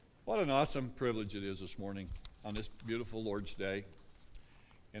What an awesome privilege it is this morning on this beautiful Lord's Day.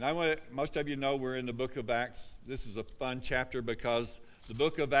 And most of you know we're in the book of Acts. This is a fun chapter because the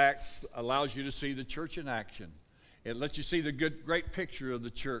book of Acts allows you to see the church in action. It lets you see the great picture of the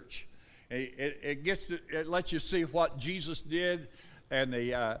church. It lets you see what Jesus did and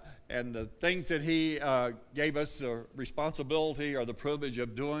the things that he gave us the responsibility or the privilege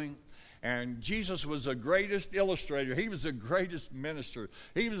of doing. And Jesus was the greatest illustrator. He was the greatest minister.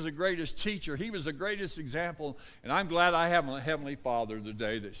 He was the greatest teacher. He was the greatest example. And I'm glad I have a Heavenly Father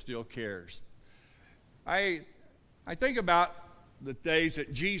today that still cares. I think about the days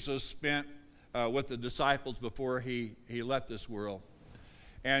that Jesus spent with the disciples before he left this world.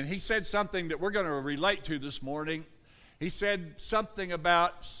 And he said something that we're going to relate to this morning. He said something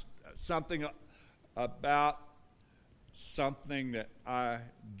about something that I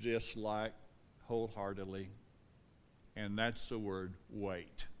dislike wholeheartedly, and that's the word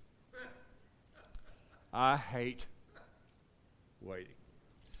wait. I hate waiting.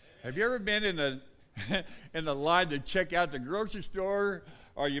 Have you ever been in the line to check out the grocery store,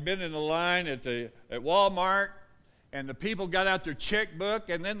 or you've been in the line at Walmart, and the people got out their checkbook,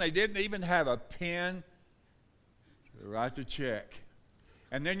 and then they didn't even have a pen to write the check?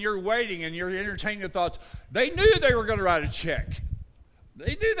 And then you're waiting and you're entertaining the thoughts, they knew they were going to write a check.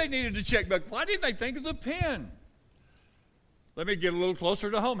 They knew they needed a checkbook. Why didn't they think of the pen? Let me get a little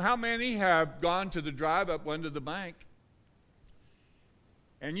closer to home. How many have gone to the drive-up one to the bank?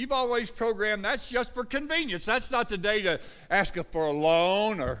 And you've always programmed that's just for convenience. That's not the day to ask for a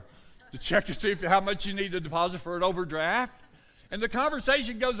loan or to check to see how much you need to deposit for an overdraft. And the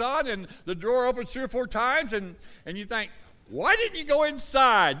conversation goes on and the door opens 3 or 4 times and you think, why didn't you go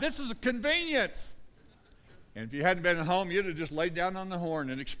inside? This is a convenience. And if you hadn't been at home, you'd have just laid down on the horn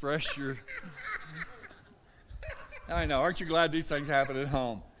and expressed your... I know, aren't you glad these things happen at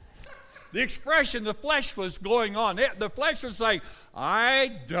home? The expression, the flesh was going on. The flesh was saying,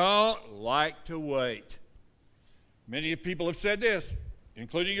 I don't like to wait. Many people have said this,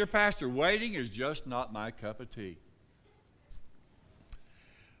 including your pastor, waiting is just not my cup of tea.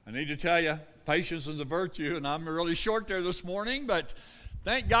 I need to tell you, patience is a virtue, and I'm really short there this morning, but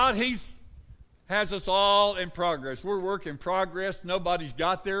thank God He has us all in progress. We're work in progress. Nobody's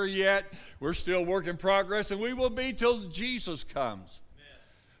got there yet. We're still work in progress, and we will be till Jesus comes. Amen.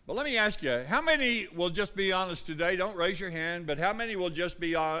 But let me ask you, how many will just be honest today? Don't raise your hand, but how many will just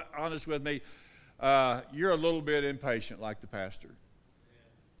be honest with me? You're a little bit impatient like the pastor.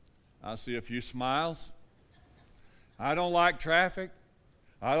 I see a few smiles. I don't like traffic.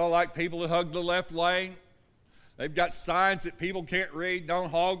 I don't like people that hug the left lane. They've got signs that people can't read. Don't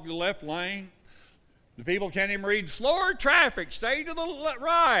hog the left lane. The people can't even read. Slower traffic. Stay to the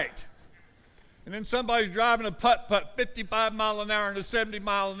right. And then somebody's driving a putt-putt 55 mile an hour into 70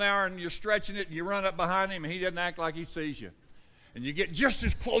 mile an hour, and you're stretching it, and you run up behind him, and he doesn't act like he sees you. And you get just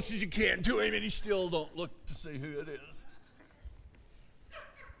as close as you can to him, and he still don't look to see who it is.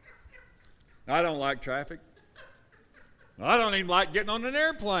 I don't like traffic. I don't even like getting on an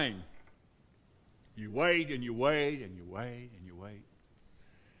airplane. You wait and you wait and you wait and you wait.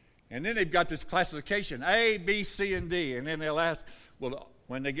 And then they've got this classification, A, B, C, and D. And then they'll ask, well,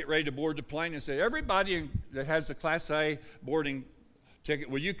 when they get ready to board the plane, and say, everybody that has a Class A boarding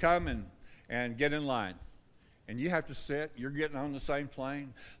ticket, will you come and get in line? And you have to sit. You're getting on the same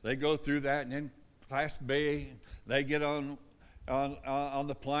plane. They go through that, and then Class B, they get on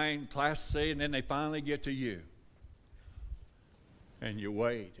the plane, Class C, and then they finally get to you. And you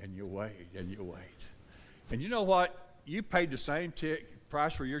wait, and you wait, and you wait. And you know what? You paid the same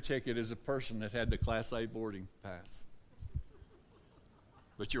price for your ticket as a person that had the Class A boarding pass.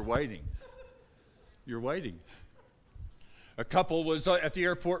 But you're waiting. You're waiting. A couple was at the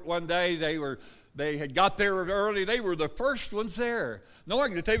airport one day. They had got there early. They were the first ones there,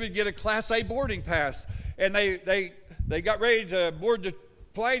 knowing that they would get a Class A boarding pass. And they got ready to board the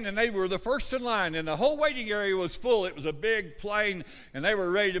plane, and they were the first in line, and the whole waiting area was full. It was a big plane, and they were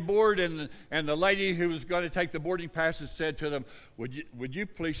ready to board, and the lady who was going to take the boarding passes said to them, would you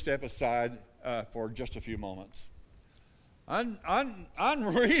please step aside for just a few moments?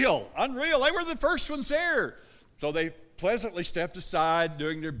 Unreal. They were the first ones there. So they pleasantly stepped aside,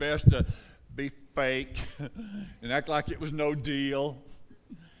 doing their best to be fake and act like it was no deal.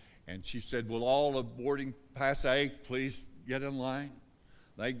 And she said, will all of boarding pass A please get in line?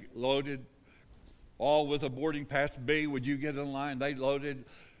 They loaded, all with a boarding pass B. Would you get in line? They loaded,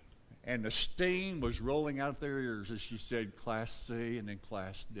 and the steam was rolling out of their ears as she said Class C and then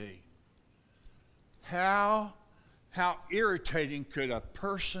Class D. How irritating could a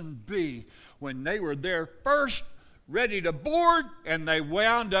person be when they were there first ready to board, and they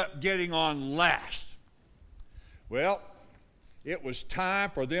wound up getting on last. Well, it was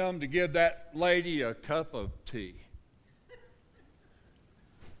time for them to give that lady a cup of tea.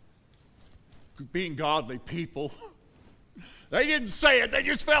 Being godly people, they didn't say it, they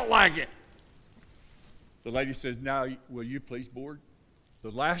just felt like it. The lady says, "Now, will you please board?" The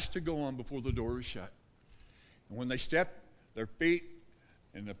last to go on before the door was shut. And when they stepped their feet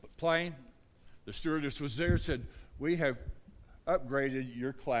in the plane, the stewardess was there and said, "We have upgraded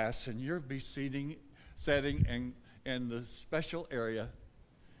your class, and you'll be setting in the special area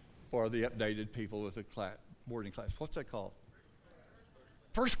for the updated people with the boarding class." What's that called?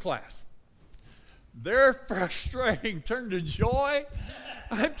 First class. Their frustrating turned to joy.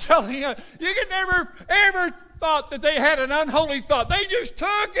 I'm telling you, you could never, ever thought that they had an unholy thought. They just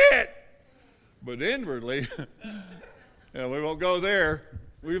took it. But inwardly, we won't go there.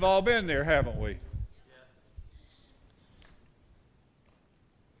 We've all been there, haven't we?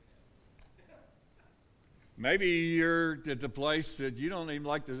 Maybe you're at the place that you don't even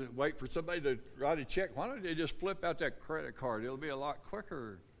like to wait for somebody to write a check. Why don't you just flip out that credit card? It'll be a lot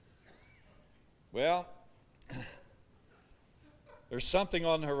quicker. Well, there's something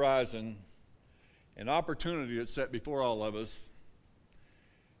on the horizon, an opportunity that's set before all of us.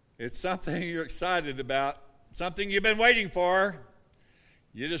 It's something you're excited about, something you've been waiting for.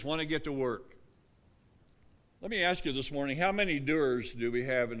 You just want to get to work. Let me ask you this morning, how many doers do we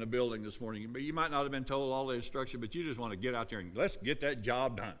have in the building this morning? You might not have been told all the instruction, but you just want to get out there and let's get that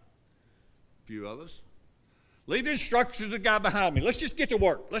job done. A few of us. Leave the instructions to the guy behind me. Let's just get to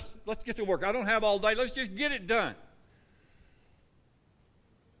work. Let's get to work. I don't have all day. Let's just get it done.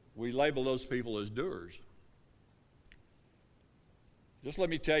 We label those people as doers. Just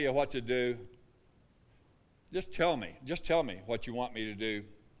let me tell you what to do. Just tell me what you want me to do,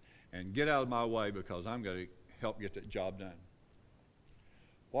 and get out of my way, because I'm going to help get that job done.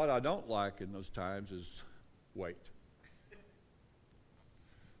 What I don't like in those times is wait.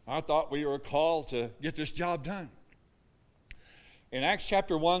 I thought we were called to get this job done. In Acts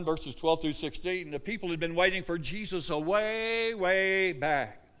chapter 1, verses 12 through 16, the people had been waiting for Jesus a way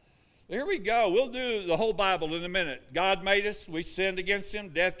back. Here we go. We'll do the whole Bible in a minute. God made us. We sinned against him.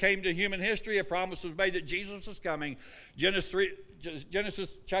 Death came to human history. A promise was made that Jesus was coming. Genesis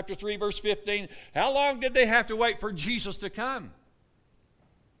chapter 3, verse 15. How long did they have to wait for Jesus to come?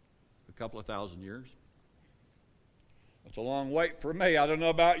 A couple of thousand years. That's a long wait for me. I don't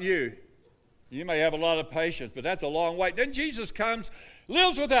know about you. You may have a lot of patience, but that's a long wait. Then Jesus comes,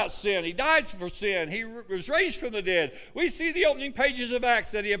 lives without sin. He dies for sin. He was raised from the dead. We see the opening pages of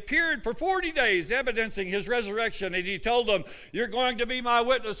Acts that he appeared for 40 days, evidencing his resurrection. And he told them, "You're going to be my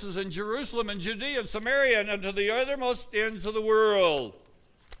witnesses in Jerusalem and Judea and Samaria and unto the uttermost ends of the world."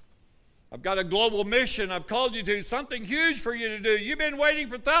 I've got a global mission I've called you to, something huge for you to do. You've been waiting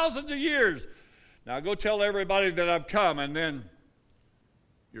for thousands of years. Now go tell everybody that I've come, and then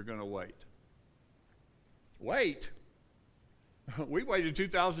you're going to wait. Wait? We waited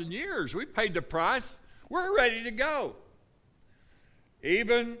 2,000 years. We paid the price. We're ready to go.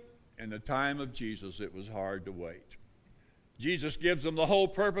 Even in the time of Jesus, it was hard to wait. Jesus gives them the whole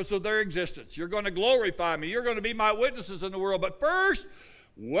purpose of their existence. You're going to glorify me. You're going to be my witnesses in the world. But first,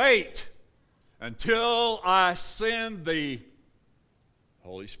 wait until I send the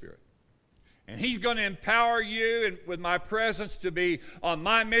Holy Spirit. And he's going to empower you with my presence to be on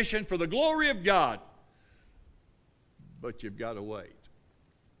my mission for the glory of God. But you've got to wait.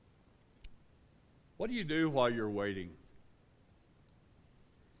 What do you do while you're waiting?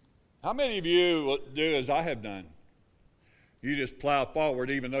 How many of you do as I have done? You just plow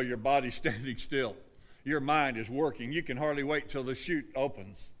forward even though your body's standing still. Your mind is working. You can hardly wait till the chute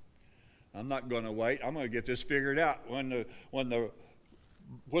opens. I'm not going to wait. I'm going to get this figured out. When the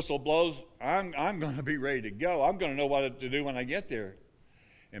whistle blows, I'm going to be ready to go. I'm going to know what to do when I get there.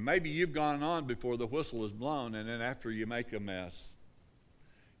 And maybe you've gone on before the whistle is blown, and then after you make a mess,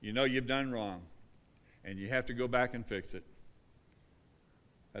 you know you've done wrong, and you have to go back and fix it.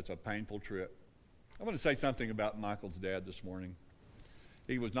 That's a painful trip. I want to say something about Michael's dad this morning.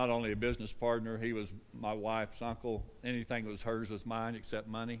 He was not only a business partner, he was my wife's uncle. Anything that was hers was mine except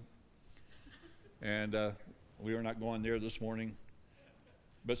money. And we were not going there this morning.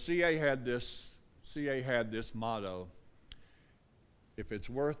 But CA had this motto: if it's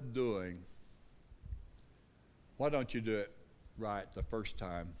worth doing, why don't you do it right the first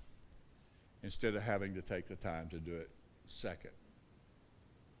time instead of having to take the time to do it second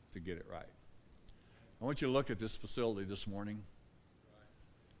to get it right? I want you to look at this facility this morning.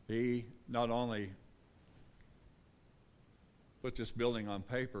 He not only put this building on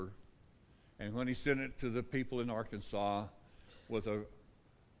paper And when he sent it to the people in Arkansas with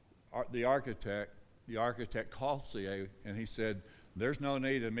the architect called CA, and he said, "There's no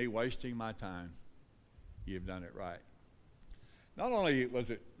need of me wasting my time. You've done it right." Not only was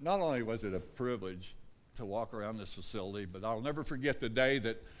it a privilege to walk around this facility, but I'll never forget the day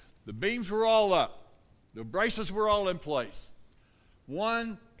that the beams were all up, the braces were all in place.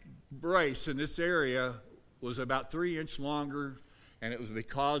 One brace in this area was about 3 inches longer, and it was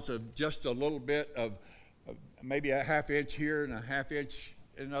because of just a little bit of maybe a half inch here and a half inch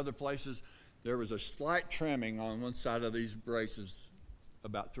in other places. There was a slight trimming on one side of these braces,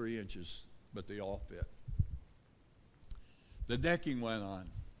 about 3 inches, but they all fit. The decking went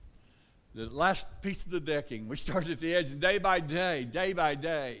on. The last piece of the decking, we started at the edge, and day by day,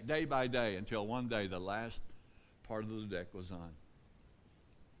 until one day the last part of the deck was on.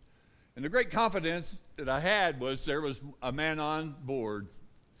 And the great confidence that I had was there was a man on board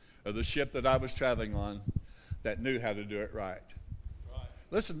of the ship that I was traveling on that knew how to do it right.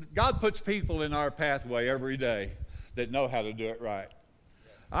 Listen, God puts people in our pathway every day that know how to do it right.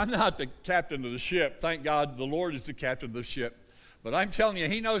 I'm not the captain of the ship. Thank God the Lord is the captain of the ship. But I'm telling you,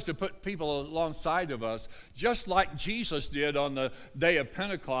 he knows to put people alongside of us, just like Jesus did on the day of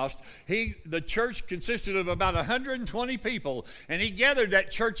Pentecost. The church consisted of about 120 people, and he gathered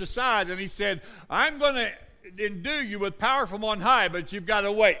that church aside, and he said, "I'm going to endue you with power from on high, but you've got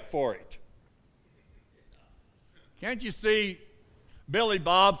to wait for it." Can't you see Billy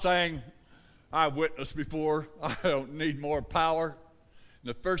Bob saying, "I've witnessed before, I don't need more power"? And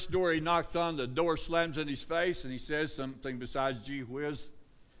the first door he knocks on, the door slams in his face, and he says something besides "gee whiz,"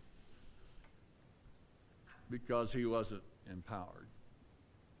 because he wasn't empowered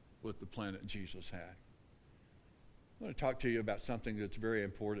with the plan that Jesus had. I want to talk to you about something that's very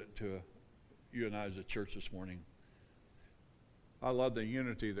important to you and I as a church this morning. I love the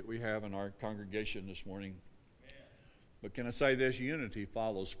unity that we have in our congregation this morning. But can I say this? Unity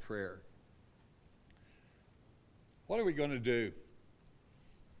follows prayer. What are we going to do?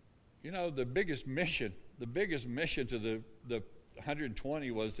 You know, the biggest mission to the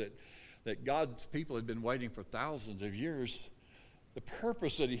 120 was that God's people had been waiting for thousands of years. The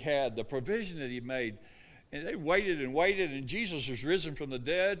purpose that he had, the provision that he made, and they waited, and Jesus was risen from the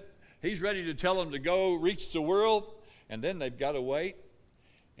dead. He's ready to tell them to go reach the world, and then they've got to wait.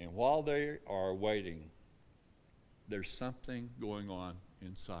 And while they are waiting, there's something going on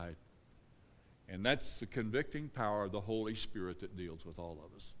inside. And that's the convicting power of the Holy Spirit that deals with all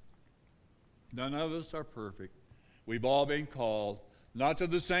of us. None of us are perfect. We've all been called, not to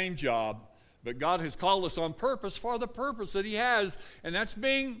the same job, but God has called us on purpose for the purpose that he has, and that's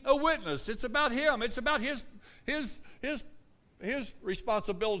being a witness. It's about him. It's about his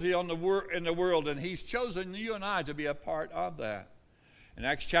responsibility in the world, and he's chosen you and I to be a part of that. In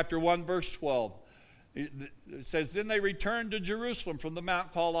Acts chapter 1, verse 12, it says, "Then they returned to Jerusalem from the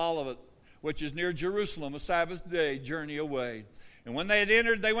mount called Olivet, which is near Jerusalem, a Sabbath day journey away. And when they had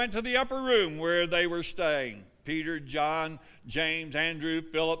entered, they went to the upper room where they were staying. Peter, John, James, Andrew,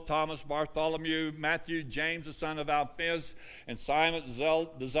 Philip, Thomas, Bartholomew, Matthew, James, the son of Alphaeus, and Simon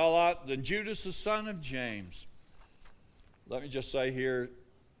the Zealot, and Judas, the son of James." Let me just say here,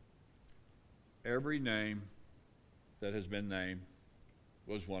 every name that has been named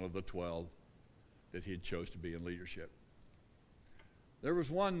was one of the 12 that he had chose to be in leadership. There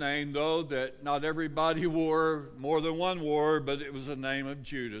was one name, though, that not everybody wore, more than one wore, but it was the name of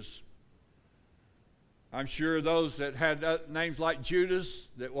Judas. I'm sure those that had names like Judas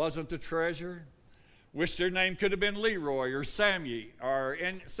that wasn't the treasurer wish their name could have been Leroy or Sammy or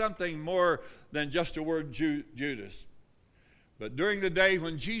something more than just the word Judas. But during the day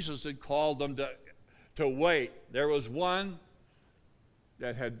when Jesus had called them to wait, there was one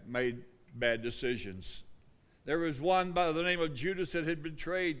that had made bad decisions. There was one by the name of Judas that had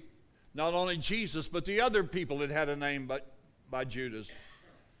betrayed not only Jesus, but the other people that had a name by Judas.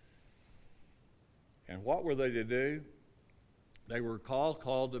 And what were they to do? They were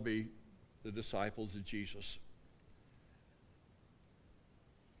called to be the disciples of Jesus.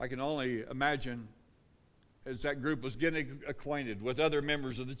 I can only imagine as that group was getting acquainted with other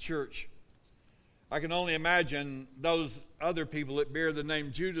members of the church. I can only imagine those other people that bear the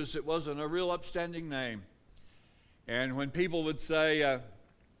name Judas, it wasn't a real upstanding name. And when people would say,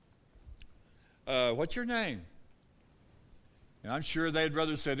 "What's your name?" And I'm sure they'd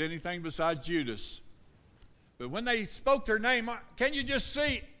rather said anything besides Judas. But when they spoke their name, "Can you just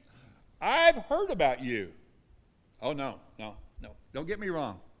see, I've heard about you." Oh, no. Don't get me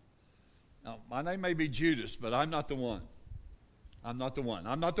wrong. No, my name may be Judas, but I'm not the one. I'm not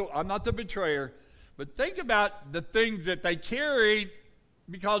the betrayer. But think about the things that they carried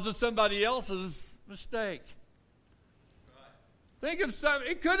because of somebody else's mistake. Think of something.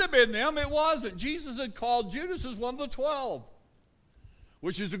 It could have been them. It wasn't. Jesus had called Judas as one of the 12,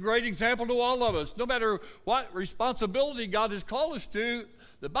 which is a great example to all of us. No matter what responsibility God has called us to,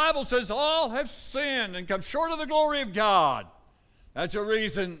 the Bible says all have sinned and come short of the glory of God. That's a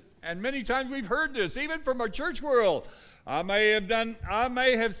reason, and many times we've heard this, even from our church world. I may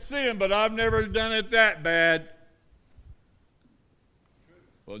have sinned, but I've never done it that bad.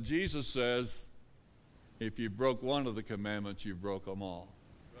 Well, Jesus says, if you broke one of the commandments, you broke them all.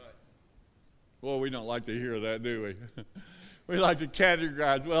 Right. Well, we don't like to hear that, do we? We like to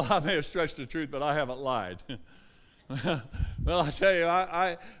categorize, well, I may have stretched the truth, but I haven't lied. Well, I tell you,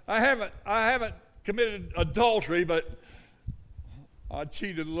 I haven't committed adultery, but I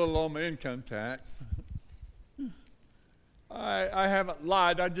cheated a little on my income tax. I haven't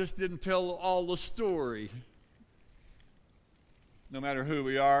lied, I just didn't tell all the story. No matter who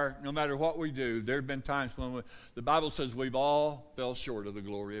we are, no matter what we do, there have been times when the Bible says we've all fell short of the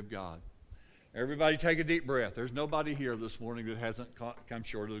glory of God. Everybody take a deep breath. There's nobody here this morning that hasn't come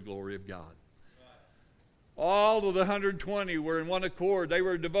short of the glory of God. All of the 120 were in one accord. They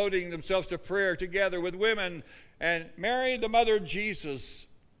were devoting themselves to prayer together with women. And Mary, the mother of Jesus,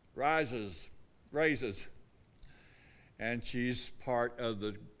 raises. And she's part of the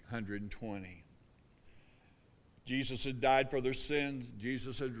 120. Jesus had died for their sins.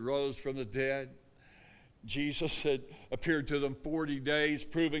 Jesus had rose from the dead. Jesus had appeared to them 40 days,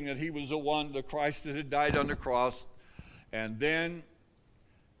 proving that he was the one, the Christ that had died on the cross. And then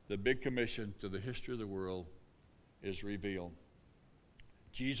the big commission to the history of the world is revealed.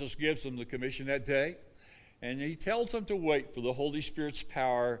 Jesus gives them the commission that day, and he tells them to wait for the Holy Spirit's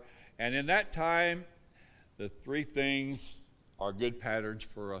power. And in that time, the three things are good patterns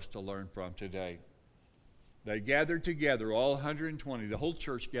for us to learn from today. They gathered together, all 120. The whole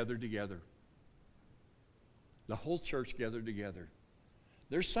church gathered together. The whole church gathered together.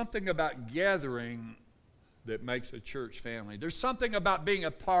 There's something about gathering that makes a church family. There's something about being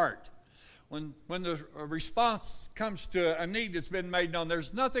a part. When the response comes to a need that's been made known,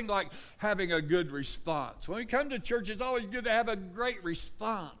 there's nothing like having a good response. When we come to church, it's always good to have a great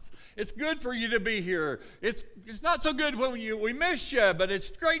response. It's good for you to be here. It's not so good when we miss you, but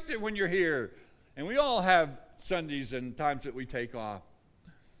it's great when you're here. And we all have Sundays and times that we take off.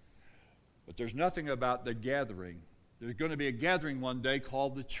 But there's nothing about the gathering. There's going to be a gathering one day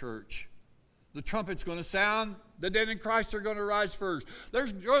called the church. The trumpet's going to sound. The dead in Christ are going to rise first.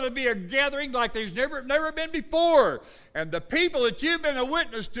 There's going to be a gathering like there's never been before. And the people that you've been a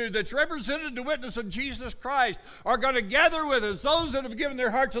witness to, that's represented the witness of Jesus Christ, are going to gather with us, those that have given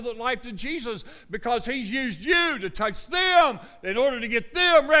their heart to the life to Jesus, because he's used you to touch them in order to get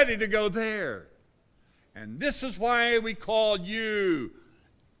them ready to go there. And this is why we call you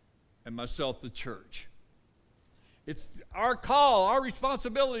and myself the church. It's our call, our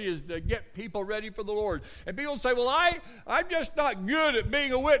responsibility is to get people ready for the Lord. And people say, well, I'm just not good at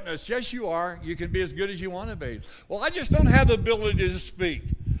being a witness. Yes, you are. You can be as good as you want to be. Well, I just don't have the ability to speak.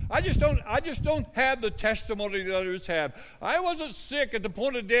 I just don't have the testimony that others have. I wasn't sick at the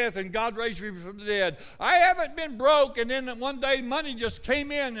point of death and God raised me from the dead. I haven't been broke and then one day money just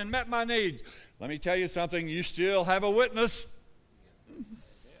came in and met my needs. Let me tell you something, you still have a witness.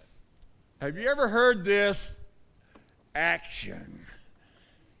 Have you ever heard this? Action.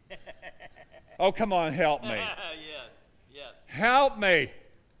 Oh, come on, help me. Yes. Help me.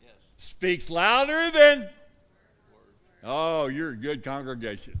 Yes. Speaks louder than... Oh, you're a good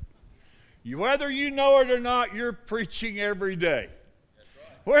congregation. Whether you know it or not, you're preaching every day.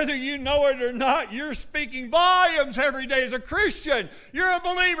 Whether you know it or not, you're speaking volumes every day as a Christian. You're a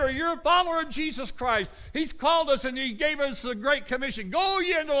believer. You're a follower of Jesus Christ. He's called us and he gave us the Great Commission. Go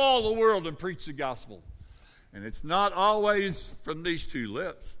ye into all the world and preach the gospel. And it's not always from these two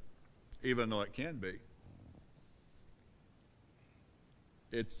lips, even though it can be.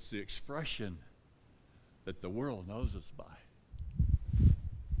 It's the expression that the world knows us by.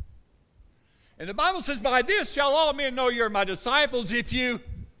 And the Bible says, by this shall all men know you're my disciples if you...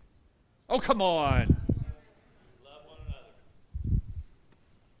 Oh, come on. Love one another.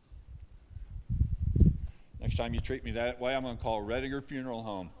 Next time you treat me that way, I'm going to call Rediger Funeral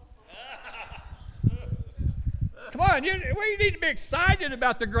Home. Come on, we need to be excited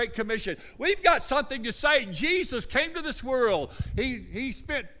about the Great Commission. We've got something to say. Jesus came to this world. He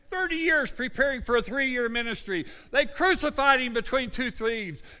spent 30 years preparing for a 3-year ministry. They crucified him between two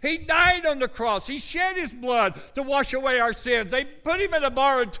thieves. He died on the cross. He shed his blood to wash away our sins. They put him in a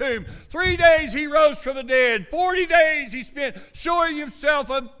borrowed tomb. 3 days he rose from the dead. 40 days he spent showing himself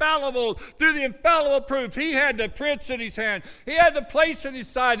infallible through the infallible proof. He had the prints in his hand. He had the place in his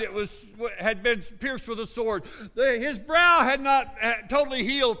side that had been pierced with a sword. His brow had not totally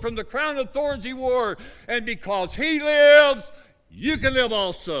healed from the crown of thorns he wore. And because he lives, you can live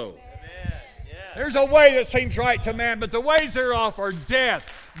also. Amen. Yeah. There's a way that seems right to man, but the ways thereof are death.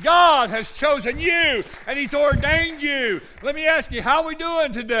 God has chosen you, and he's ordained you. Let me ask you, how are we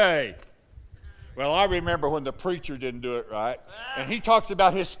doing today? Well, I remember when the preacher didn't do it right, and he talks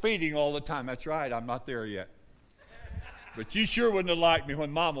about his speeding all the time. That's right, I'm not there yet. But you sure wouldn't have liked me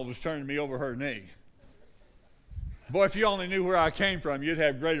when Mama was turning me over her knee. Boy, if you only knew where I came from, you'd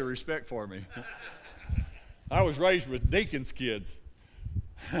have greater respect for me. I was raised with deacon's kids.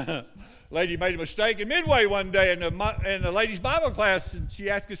 Lady made a mistake in Midway one day in the ladies' Bible class, and she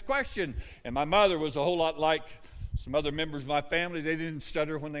asked this question. And my mother was a whole lot like some other members of my family. They didn't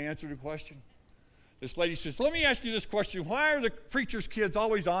stutter when they answered a question. This lady says, let me ask you this question. Why are the preacher's kids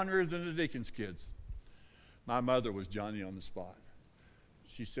always honorier than the deacon's kids? My mother was Johnny on the spot.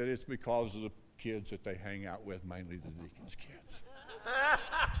 She said it's because of the kids that they hang out with, mainly the deacon's kids.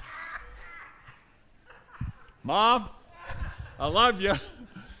 Mom, I love you.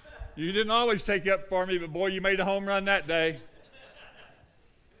 You didn't always take up for me, but boy, you made a home run that day.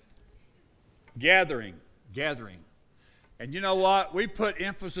 Gathering. And you know what? We put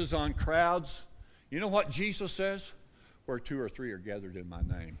emphasis on crowds. You know what Jesus says? Where 2 or 3 are gathered in my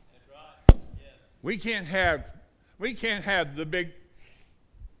name. That's right. Yes. We can't have the big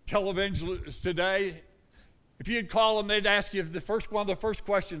televangelists today. If you'd call them, they'd ask you one of the first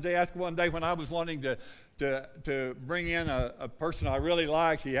questions they asked one day when I was wanting to bring in a person I really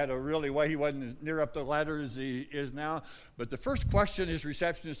liked. He had a really way. He wasn't as near up the ladder as he is now. But the first question his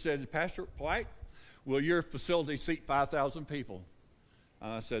receptionist said, Pastor White, will your facility seat 5,000 people?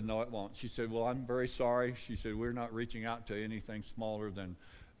 I said, no, it won't. She said, well, I'm very sorry. She said, we're not reaching out to anything smaller than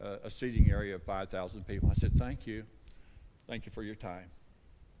a seating area of 5,000 people. I said, thank you. Thank you for your time.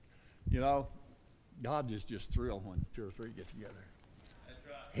 You know, God is just thrilled when 2 or 3 get together. That's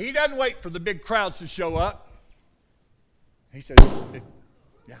right. He doesn't wait for the big crowds to show up. He said,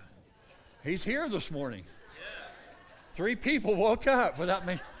 yeah, he's here this morning. Yeah. 3 people woke up without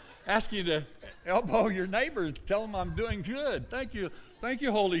me asking you to elbow your neighbor, tell them I'm doing good. Thank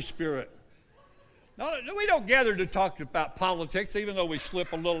you, Holy Spirit. No, we don't gather to talk about politics, even though we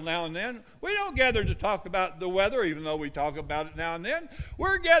slip a little now and then. We don't gather to talk about the weather, even though we talk about it now and then.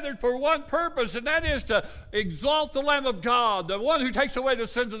 We're gathered for one purpose, and that is to exalt the Lamb of God, the one who takes away the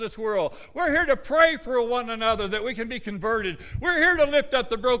sins of this world. We're here to pray for one another that we can be converted. We're here to lift up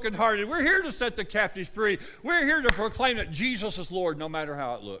the brokenhearted. We're here to set the captives free. We're here to proclaim that Jesus is Lord, no matter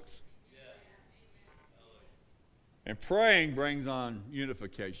how it looks. And praying brings on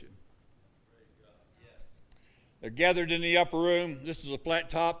unification. They're gathered in the upper room. This is a flat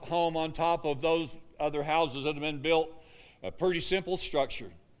top home on top of those other houses that have been built. A pretty simple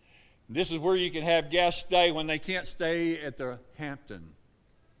structure. This is where you can have guests stay when they can't stay at the Hampton.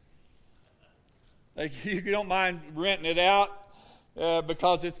 You don't mind renting it out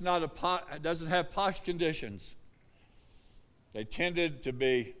because it doesn't have posh conditions. They tended to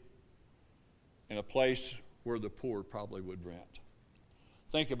be in a place where the poor probably would rent.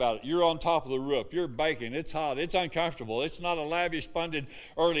 Think about it. You're on top of the roof. You're baking. It's hot. It's uncomfortable. It's not a lavish funded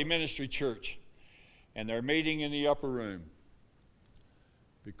early ministry church. And they're meeting in the upper room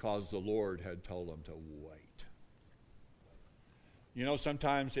because the Lord had told them to wait. You know,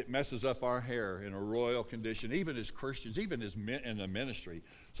 sometimes it messes up our hair in a royal condition, even as Christians, even as in the ministry.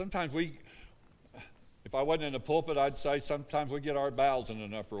 Sometimes if I wasn't in the pulpit, I'd say sometimes we get our bowels in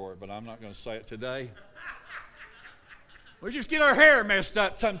an uproar, but I'm not going to say it today. We just get our hair messed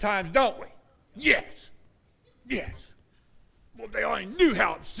up sometimes, don't we? Yes. Well, they only knew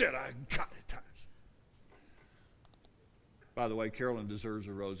how upset I got at times. By the way, Carolyn deserves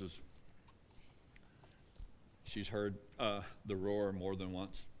the roses. She's heard the roar more than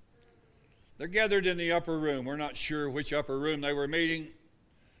once. They're gathered in the upper room. We're not sure which upper room they were meeting.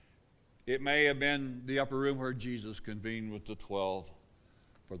 It may have been the upper room where Jesus convened with the 12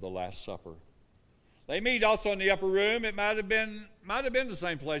 for the Last Supper. They meet also in the upper room. It might have been the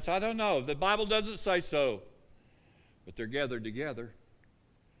same place. I don't know. The Bible doesn't say so. But they're gathered together.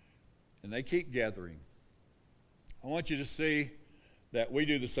 And they keep gathering. I want you to see that we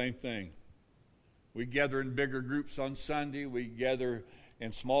do the same thing. We gather in bigger groups on Sunday. We gather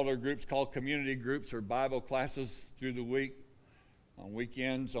in smaller groups called community groups or Bible classes through the week. on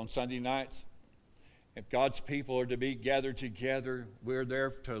weekends, on Sunday nights. If God's people are to be gathered together, we're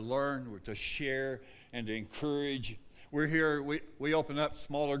there to learn, we're to share, and to encourage. We're here, we open up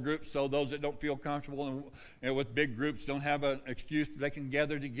smaller groups so those that don't feel comfortable and with big groups don't have an excuse. They can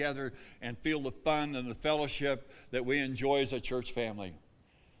gather together and feel the fun and the fellowship that we enjoy as a church family.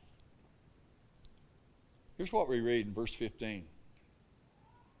 Here's what we read in verse 15.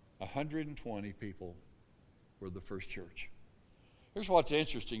 120 people were the first church. Here's what's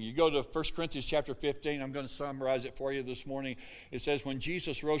interesting. You go to 1 Corinthians chapter 15. I'm going to summarize it for you this morning. It says, when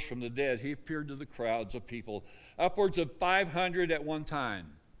Jesus rose from the dead, he appeared to the crowds of people, upwards of 500 at one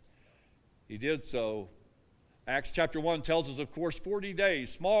time. He did so. Acts chapter 1 tells us, of course, 40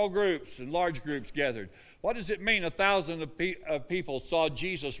 days, small groups and large groups gathered. What does it mean 1,000 of people saw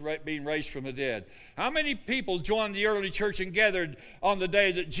Jesus being raised from the dead? How many people joined the early church and gathered on the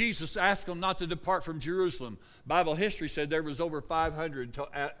day that Jesus asked them not to depart from Jerusalem? Bible history said there was over 500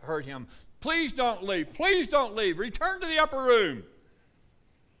 heard him. Please don't leave. Please don't leave. Return to the upper room.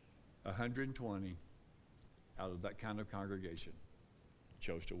 120 out of that kind of congregation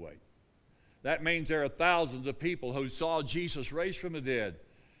chose to wait. That means there are thousands of people who saw Jesus raised from the dead,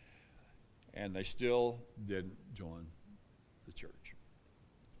 and they still didn't join the church.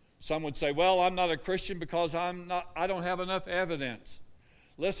 Some would say, well, I'm not a Christian because I don't have enough evidence.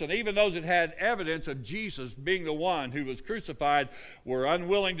 Listen, even those that had evidence of Jesus being the one who was crucified were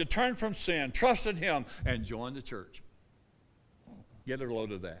unwilling to turn from sin, trust in him, and join the church. Get a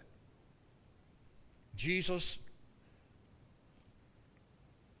load of that. Jesus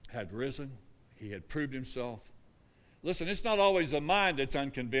had risen. He had proved himself. Listen, it's not always the mind that's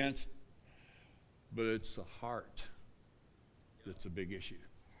unconvinced, but it's the heart that's a big issue.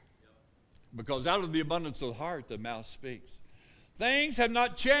 Because out of the abundance of the heart, the mouth speaks. Things have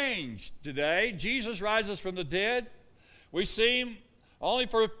not changed today. Jesus rises from the dead. We see him only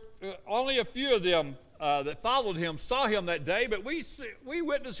a few of them that followed him saw him that day, but we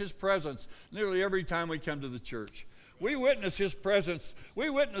witness his presence nearly every time we come to the church. We witness his presence. We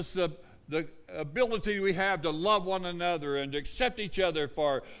witness the ability we have to love one another and to accept each other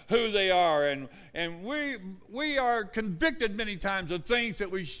for who they are. And we are convicted many times of things that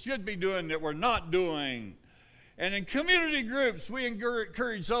we should be doing that we're not doing. And in community groups, we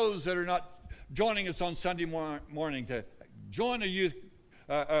encourage those that are not joining us on Sunday morning to join a youth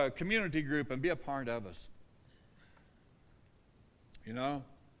community group and be a part of us. You know?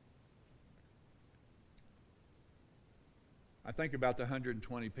 I think about the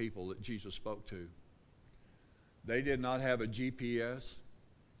 120 people that Jesus spoke to. They did not have a GPS.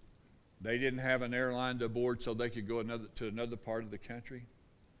 They didn't have an airline to board so they could go to another part of the country.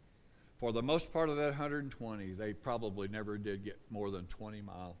 For the most part of that 120, they probably never did get more than 20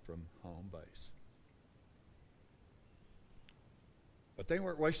 miles from home base. But they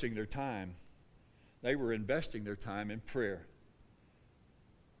weren't wasting their time. They were investing their time in prayer.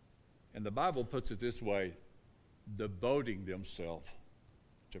 And the Bible puts it this way: devoting themselves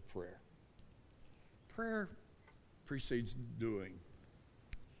to prayer. Prayer precedes doing.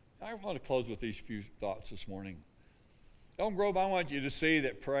 I want to close with these few thoughts this morning. Elm Grove, I want you to see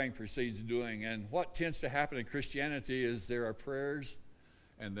that praying precedes doing. And what tends to happen in Christianity is there are prayers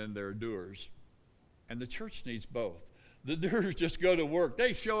and then there are doers. And the church needs both. The doers just go to work.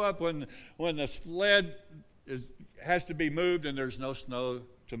 They show up when the sled has to be moved and there's no snow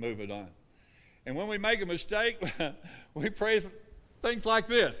to move it on. And when we make a mistake, we pray things like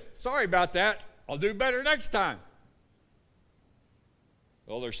this: sorry about that. I'll do better next time.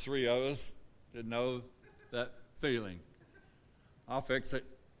 Well, there's 3 of us that know that feeling. I'll fix it.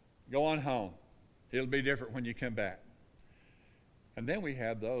 Go on home. It'll be different when you come back. And then we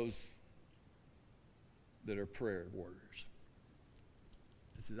have those that are prayer warriors.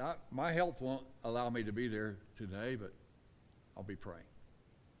 This is my health won't allow me to be there today, but I'll be praying.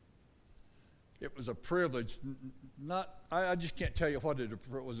 It was a privilege. I just can't tell you what it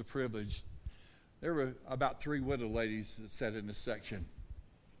was a privilege. There were about 3 widow ladies that sat in this section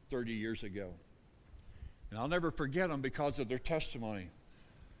 30 years ago. And I'll never forget them because of their testimony.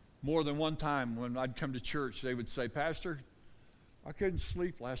 More than one time when I'd come to church, they would say, Pastor, I couldn't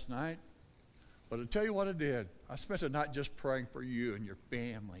sleep last night, but I'll tell you what I did. I spent the night just praying for you and your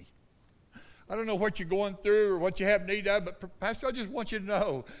family. I don't know what you're going through or what you have need of, but Pastor, I just want you to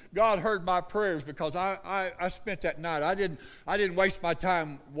know God heard my prayers because I spent that night. I didn't waste my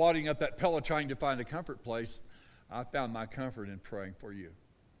time wadding up that pillow trying to find a comfort place. I found my comfort in praying for you.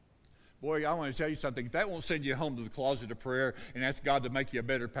 Boy, I want to tell you something. If that won't send you home to the closet of prayer and ask God to make you a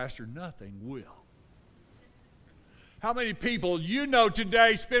better pastor, nothing will. How many people you know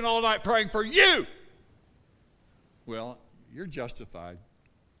today spend all night praying for you? Well, you're justified.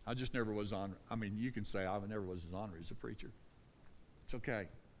 I just never was on. I mean, you can say I never was as honored as a preacher. It's okay.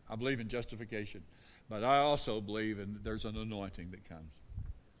 I believe in justification. But I also believe there's an anointing that comes.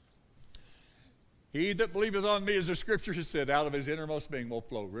 He that believeth on me, as the scripture has said, out of his innermost being will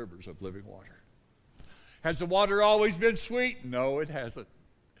flow rivers of living water. Has the water always been sweet? No, it hasn't.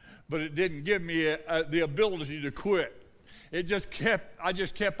 But it didn't give me the ability to quit. I just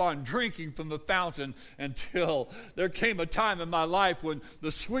kept on drinking from the fountain until there came a time in my life when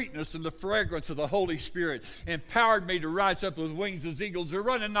the sweetness and the fragrance of the Holy Spirit empowered me to rise up with wings as eagles, to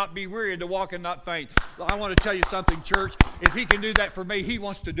run and not be weary, and to walk and not faint. I want to tell you something, church. If he can do that for me, he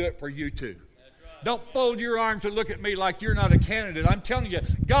wants to do it for you too. Don't fold your arms and look at me like you're not a candidate. I'm telling you,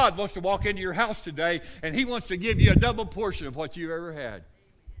 God wants to walk into your house today, and he wants to give you a double portion of what you've ever had.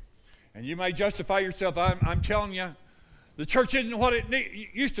 And you may justify yourself. I'm telling you, the church isn't what it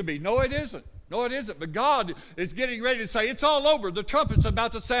used to be. No, it isn't. No, it isn't. But God is getting ready to say, it's all over. The trumpet's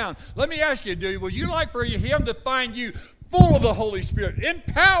about to sound. Let me ask you, would you like for him to find you full of the Holy Spirit,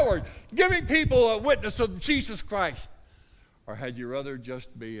 empowered, giving people a witness of Jesus Christ? Or had you rather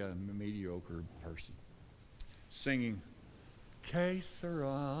just be a mediocre person, singing, Que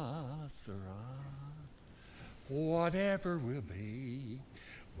sera, sera, whatever will be,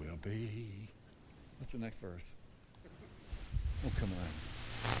 will be. What's the next verse? Oh, come on.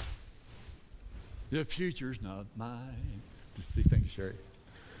 The future's not mine. Just see, thank you, Sherry.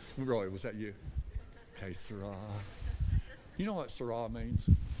 Roy, was that you? Que sera. You know what sera means?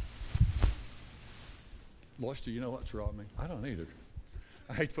 Lois, do you know what sera means? I don't either.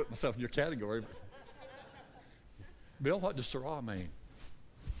 I hate to put myself in your category. But Bill, what does sera mean?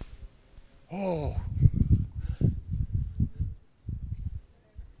 Oh.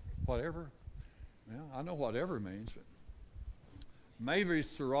 Whatever. Well, I know whatever means, but maybe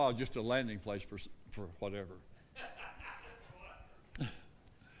sera is just a landing place for whatever.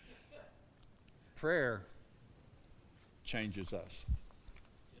 Prayer changes us.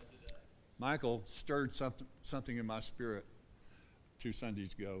 Michael stirred something in my spirit 2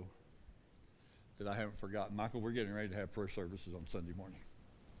 Sundays ago that I haven't forgotten. Michael, we're getting ready to have prayer services on Sunday morning.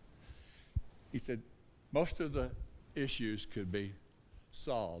 He said, most of the issues could be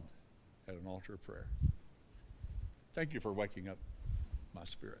solved at an altar of prayer. Thank you for waking up my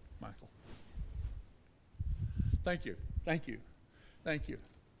spirit, Michael. Thank you. Thank you. Thank you.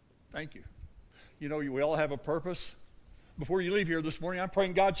 Thank you. You know, we all have a purpose. Before you leave here this morning, I'm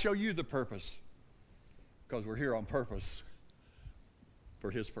praying God show you the purpose, because we're here on purpose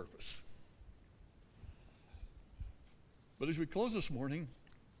for his purpose. But as we close this morning,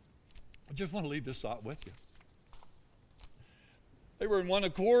 I just want to leave this thought with you. They were in one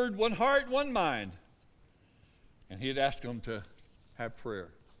accord, one heart, one mind. And he had asked them to have prayer.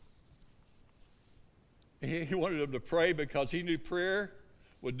 He wanted them to pray because he knew prayer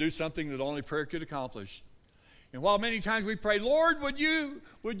would do something that only prayer could accomplish. And while many times we pray, Lord, would you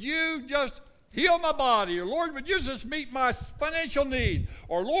just heal my body? Or Lord, would you just meet my financial need?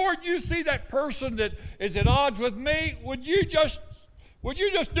 Or Lord, you see that person that is at odds with me? Would you just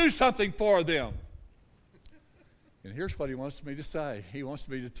do something for them? And here's what he wants me to say. He wants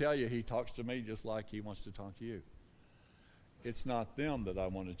me to tell you he talks to me just like he wants to talk to you. It's not them that I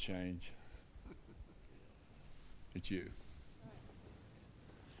want to change. It's you.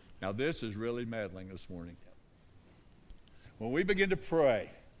 Now this is really meddling this morning. When we begin to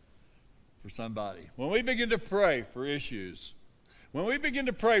pray for somebody, when we begin to pray for issues, when we begin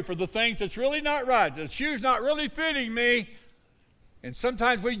to pray for the things that's really not right, the shoe's not really fitting me, and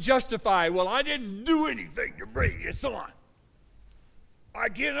sometimes we justify, well, I didn't do anything to bring this on. I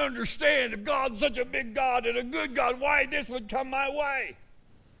can't understand if God's such a big God and a good God, why this would come my way.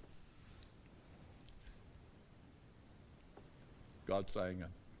 God's saying,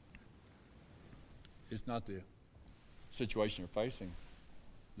 it's not the situation you're facing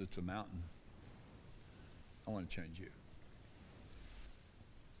that's a mountain. I want to change you.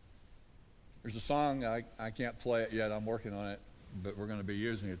 There's a song, I can't play it yet, I'm working on it, but we're going to be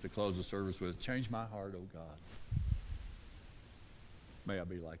using it to close the service with, change my heart, oh God. May I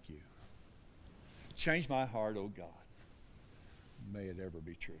be like you. Change my heart, oh God. May it ever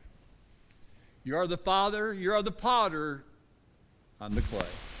be true. You are the Father, you are the potter, I'm the clay.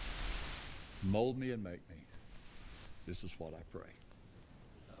 Mold me and make me. This is what I pray.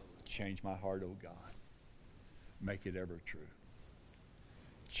 Change my heart, oh God. Make it ever true.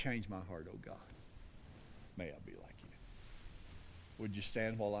 Change my heart, oh God. May I be like you. Would you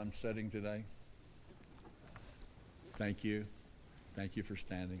stand while I'm sitting today? Thank you. Thank you for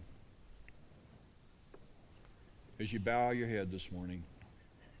standing. As you bow your head this morning,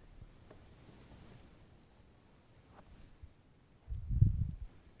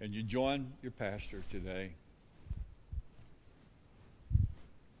 and you join your pastor today.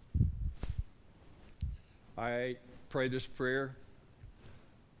 I pray this prayer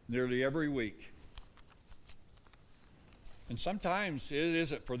nearly every week. And sometimes it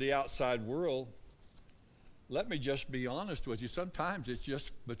isn't for the outside world. Let me just be honest with you. Sometimes it's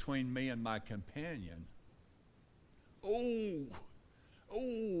just between me and my companion. Oh,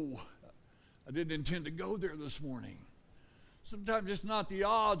 I didn't intend to go there this morning. Sometimes it's not the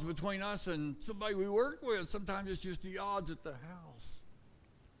odds between us and somebody we work with. Sometimes it's just the odds at the house.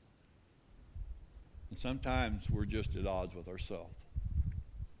 And sometimes we're just at odds with ourselves.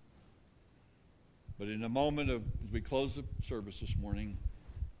 But in a moment as we close the service this morning,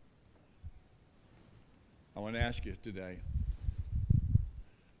 I want to ask you today,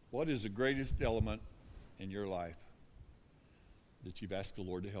 what is the greatest element in your life that you've asked the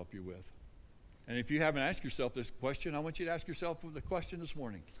Lord to help you with? And if you haven't asked yourself this question, I want you to ask yourself the question this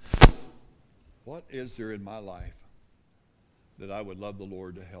morning. What is there in my life that I would love the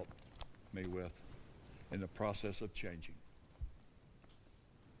Lord to help me with in the process of changing?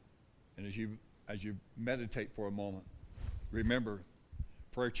 And as you meditate for a moment, remember,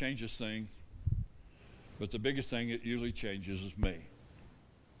 prayer changes things, but the biggest thing it usually changes is me.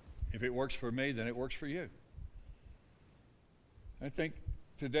 If it works for me, then it works for you. I think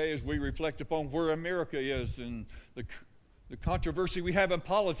today, as we reflect upon where America is and the controversy we have in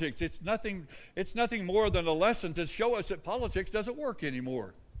politics, it's nothing more than a lesson to show us that politics doesn't work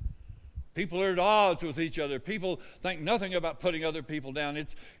anymore. People are at odds with each other. People think nothing about putting other people down.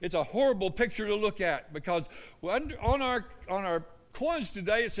 It's a horrible picture to look at, because on our coins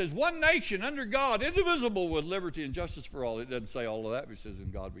today it says one nation under God, indivisible, with liberty and justice for all. It doesn't say all of that, but it says in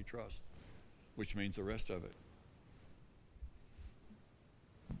God we trust, which means the rest of it.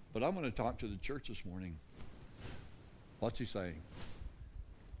 But I'm going to talk to the church this morning. What's he saying?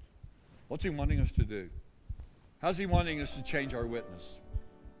 What's he wanting us to do? How's he wanting us to change our witness?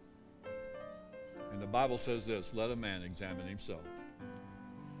 And the Bible says this: let a man examine himself.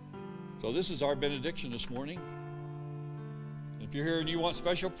 So this is our benediction this morning. And if you're here and you want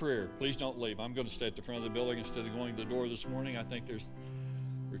special prayer, please don't leave. I'm going to stay at the front of the building instead of going to the door this morning. I think there's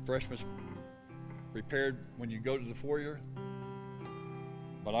refreshments prepared when you go to the foyer.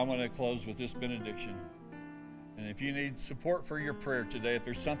 But I want to close with this benediction. And if you need support for your prayer today, if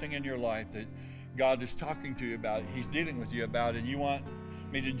there's something in your life that God is talking to you about, he's dealing with you about, and you want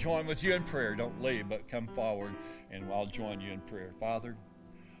me to join with you in prayer, don't leave, but come forward and I'll join you in prayer. Father,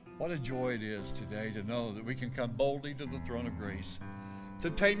 what a joy it is today to know that we can come boldly to the throne of grace to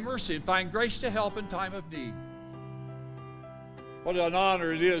obtain mercy and find grace to help in time of need. What an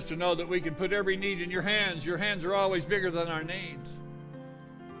honor it is to know that we can put every need in your hands. Your hands are always bigger than our needs.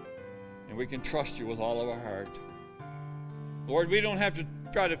 And we can trust you with all of our heart. Lord, we don't have to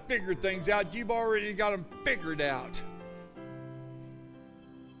try to figure things out. You've already got them figured out.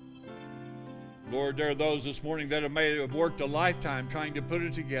 Lord, there are those this morning that may have worked a lifetime trying to put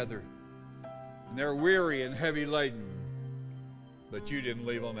it together. And they're weary and heavy laden. But you didn't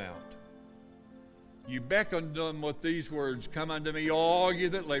leave them out. You beckoned them with these words: come unto me, all you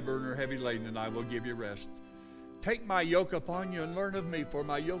that labor and are heavy laden, and I will give you rest. Take my yoke upon you and learn of me, for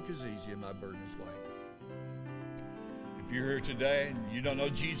my yoke is easy and my burden is light. If you're here today and you don't know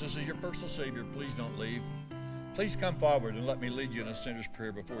Jesus as your personal Savior, please don't leave. Please come forward and let me lead you in a sinner's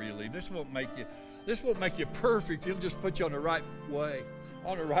prayer before you leave. This won't make you perfect. It'll just put you on the right way,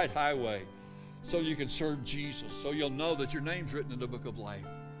 on the right highway, so you can serve Jesus, so you'll know that your name's written in the book of life.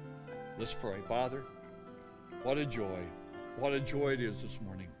 Let's pray. Father, what a joy it is this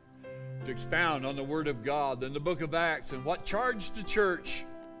morning to expound on the Word of God in the book of Acts, and what charged the church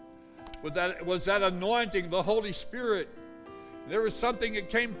was that anointing, the Holy Spirit. There was something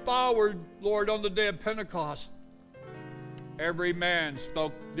that came forward, Lord, on the day of Pentecost. Every man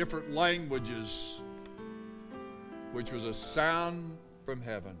spoke different languages, which was a sound from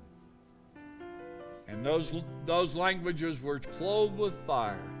heaven. And those languages were clothed with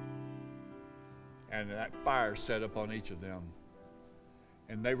fire. And that fire set upon each of them.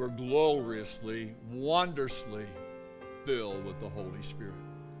 And they were gloriously, wondrously filled with the Holy Spirit.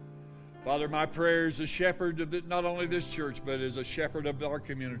 Father, my prayer is a shepherd of not only this church, but as a shepherd of our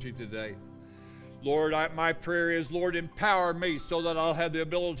community today. Lord, my prayer is, Lord, empower me so that I'll have the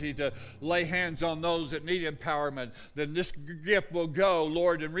ability to lay hands on those that need empowerment. Then this gift will go,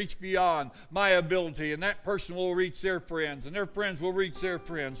 Lord, and reach beyond my ability, and that person will reach their friends, and their friends will reach their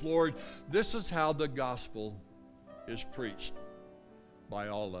friends. Lord, this is how the gospel is preached by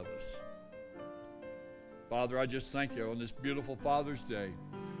all of us. Father, I just thank you on this beautiful Father's Day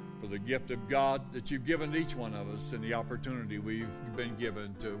for the gift of God that you've given each one of us and the opportunity we've been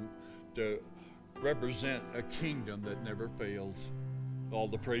given to represent a kingdom that never fails. All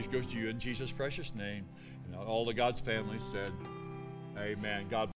the praise goes to you in Jesus' precious name. And all the God's family said, amen. God